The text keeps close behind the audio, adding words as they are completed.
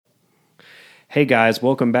Hey guys,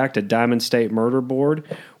 welcome back to Diamond State Murder Board.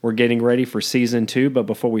 We're getting ready for Season 2, but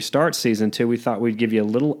before we start Season 2, we thought we'd give you a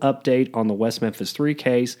little update on the West Memphis 3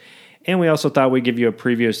 case, and we also thought we'd give you a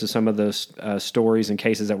preview as to some of those stories and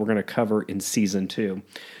cases that we're going to cover in Season 2.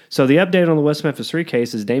 So the update on the West Memphis 3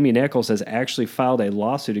 case is Damian Eccles has actually filed a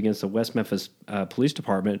lawsuit against the West Memphis Police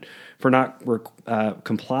Department for not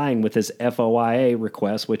complying with his FOIA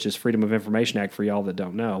request, which is Freedom of Information Act for y'all that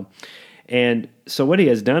don't know. And so what he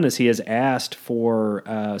has done is he has asked for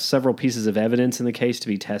several pieces of evidence in the case to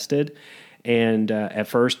be tested. And at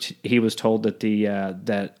first he was told that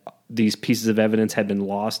that these pieces of evidence had been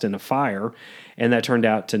lost in a fire, and that turned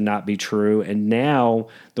out to not be true. And now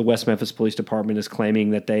the West Memphis Police Department is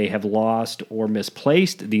claiming that they have lost or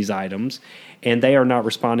misplaced these items, and they are not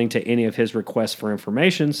responding to any of his requests for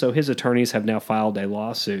information, so his attorneys have now filed a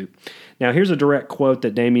lawsuit. Now, here's a direct quote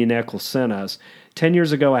that Damian Eccles sent us. 10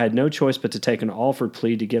 years ago, I had no choice but to take an offered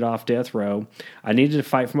plea to get off death row. I needed to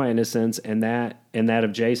fight for my innocence and that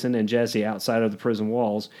of Jason and Jesse outside of the prison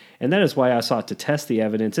walls, and that is why I sought to test the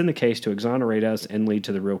evidence in the case to exonerate us and lead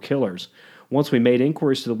to the real killers. Once we made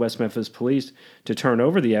inquiries to the West Memphis Police to turn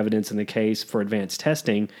over the evidence in the case for advanced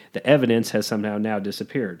testing, the evidence has somehow now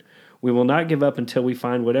disappeared. We will not give up until we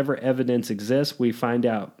find whatever evidence exists. We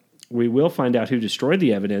will find out who destroyed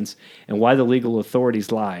the evidence and why the legal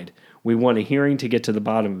authorities lied. We want a hearing to get to the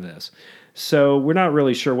bottom of this. So we're not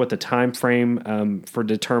really sure what the time frame for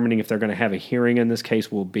determining if they're going to have a hearing in this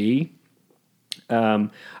case will be.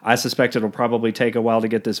 I suspect it'll probably take a while to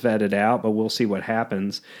get this vetted out, but we'll see what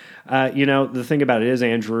happens. The thing about it is,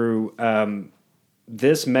 Andrew,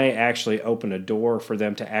 this may actually open a door for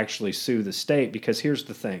them to actually sue the state, because here's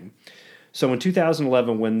the thing. So in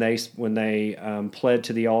 2011, when they pled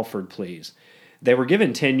to the Alford pleas, they were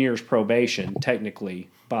given 10 years probation, technically,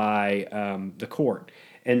 by the court.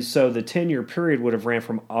 And so the 10-year period would have ran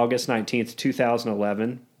from August 19th,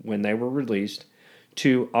 2011, when they were released,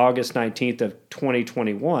 to August 19th of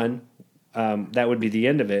 2021. That would be the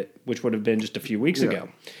end of it, which would have been just a few weeks ago.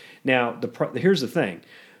 Now, here's the thing.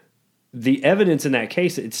 The evidence in that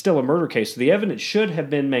case, it's still a murder case, so the evidence should have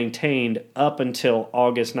been maintained up until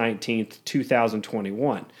August 19th,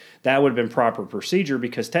 2021. That would have been proper procedure,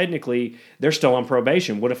 because technically they're still on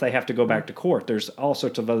probation. What if they have to go back to court? There's all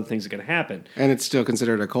sorts of other things that can happen. And it's still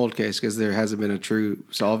considered a cold case because there hasn't been a true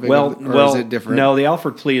solving, or is it different? No, the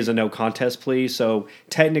Alford plea is a no contest plea, so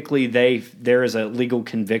technically there is a legal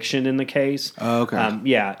conviction in the case. Oh,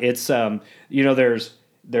 okay. It's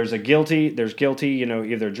there's guilty,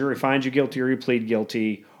 either a jury finds you guilty or you plead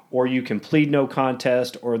guilty, or you can plead no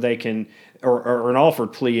contest, or they can, or an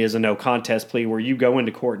Alford plea is a no contest plea where you go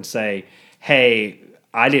into court and say, hey,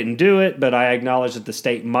 I didn't do it, but I acknowledge that the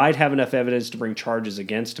state might have enough evidence to bring charges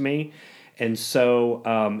against me. And so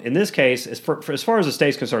in this case, as far as the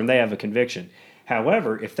state's concerned, they have a conviction.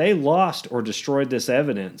 However, if they lost or destroyed this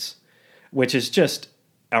evidence, which is just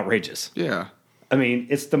outrageous. Yeah. I mean,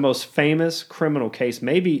 it's the most famous criminal case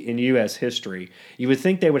maybe in U.S. history. You would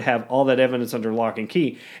think they would have all that evidence under lock and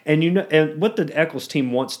key. And what the Eccles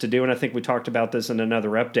team wants to do, and I think we talked about this in another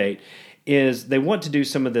update, is they want to do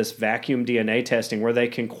some of this vacuum DNA testing where they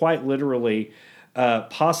can quite literally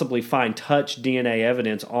possibly find touch DNA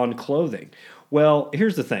evidence on clothing. Well,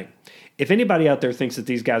 here's the thing. If anybody out there thinks that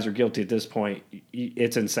these guys are guilty at this point,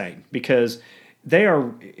 it's insane. Because they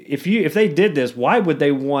are. If they did this, why would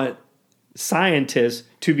they want scientists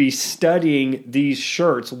to be studying these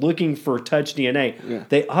shirts looking for touch DNA? Yeah.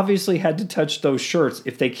 They obviously had to touch those shirts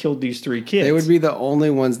if they killed these three kids. They would be the only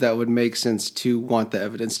ones that would make sense to want the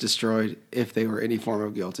evidence destroyed if they were any form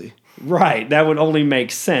of guilty. Right. That would only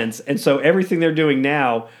make sense. And so everything they're doing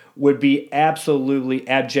now would be absolutely,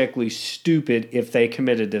 abjectly stupid if they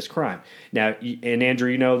committed this crime. Now, and Andrew,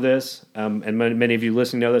 you know this, and many of you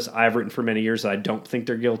listening know this, I've written for many years that I don't think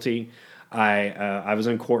they're guilty. I was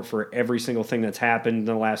in court for every single thing that's happened in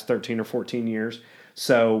the last 13 or 14 years.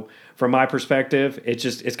 So from my perspective,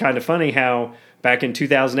 it's kind of funny how back in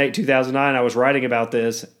 2008, 2009, I was writing about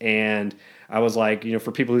this, and I was like,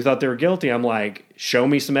 for people who thought they were guilty, I'm like, show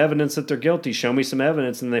me some evidence that they're guilty. Show me some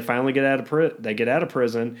evidence. And they finally get out of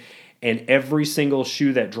prison, and every single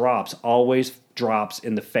shoe that drops always drops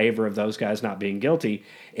in the favor of those guys not being guilty.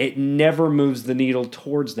 It never moves the needle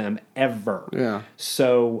towards them, ever. Yeah.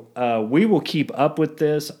 So we will keep up with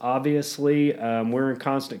this, obviously. We're in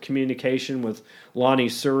constant communication with Lonnie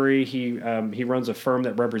Surrey. He runs a firm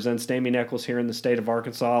that represents Damian Eccles here in the state of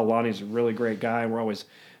Arkansas. Lonnie's a really great guy, and we're always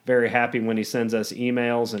very happy when he sends us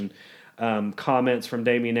emails and comments from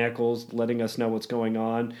Damian Eccles letting us know what's going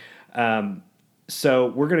on. So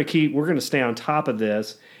we're going to stay on top of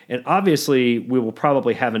this. And obviously, we will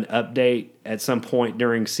probably have an update at some point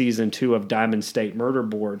during season 2 of Diamond State Murder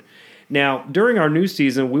Board. Now, during our new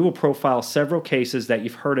season, we will profile several cases that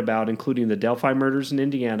you've heard about, including the Delphi murders in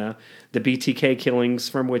Indiana, the BTK killings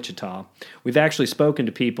from Wichita. We've actually spoken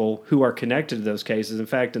to people who are connected to those cases. In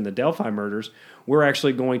fact, in the Delphi murders, we're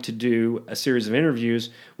actually going to do a series of interviews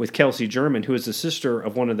with Kelsey German, who is the sister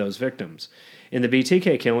of one of those victims. In the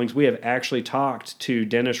BTK killings, we have actually talked to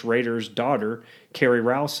Dennis Rader's daughter, Carrie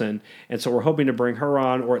Rowson, and so we're hoping to bring her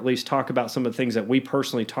on, or at least talk about some of the things that we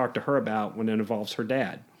personally talked to her about when it involves her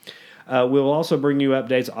dad. We'll also bring you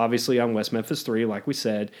updates, obviously, on West Memphis 3, like we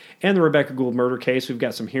said, and the Rebecca Gould murder case. We've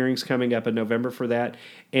got some hearings coming up in November for that,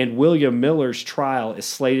 and William Miller's trial is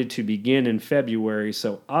slated to begin in February,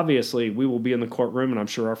 so obviously we will be in the courtroom, and I'm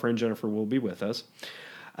sure our friend Jennifer will be with us.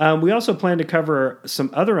 We also plan to cover some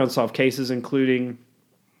other unsolved cases, including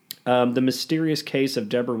the mysterious case of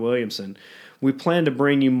Deborah Williamson. We plan to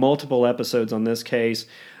bring you multiple episodes on this case.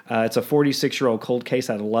 It's a 46-year-old cold case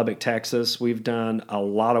out of Lubbock, Texas. We've done a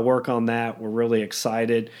lot of work on that. We're really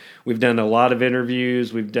excited. We've done a lot of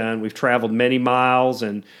interviews. We've traveled many miles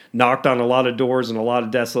and knocked on a lot of doors in a lot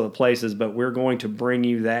of desolate places, but we're going to bring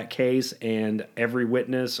you that case and every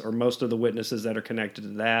witness or most of the witnesses that are connected to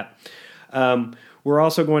that. We're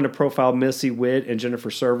also going to profile Missy Witt and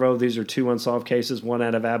Jennifer Servo. These are two unsolved cases, one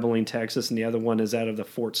out of Abilene, Texas, and the other one is out of the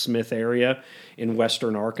Fort Smith area in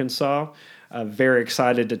western Arkansas. Very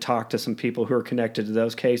excited to talk to some people who are connected to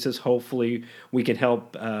those cases. Hopefully we can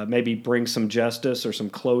help maybe bring some justice or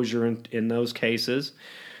some closure in those cases.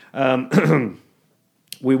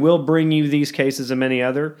 We will bring you these cases and many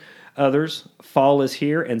others. Fall is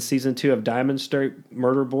here, and Season 2 of Diamond State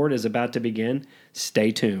Murder Board is about to begin.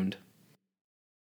 Stay tuned.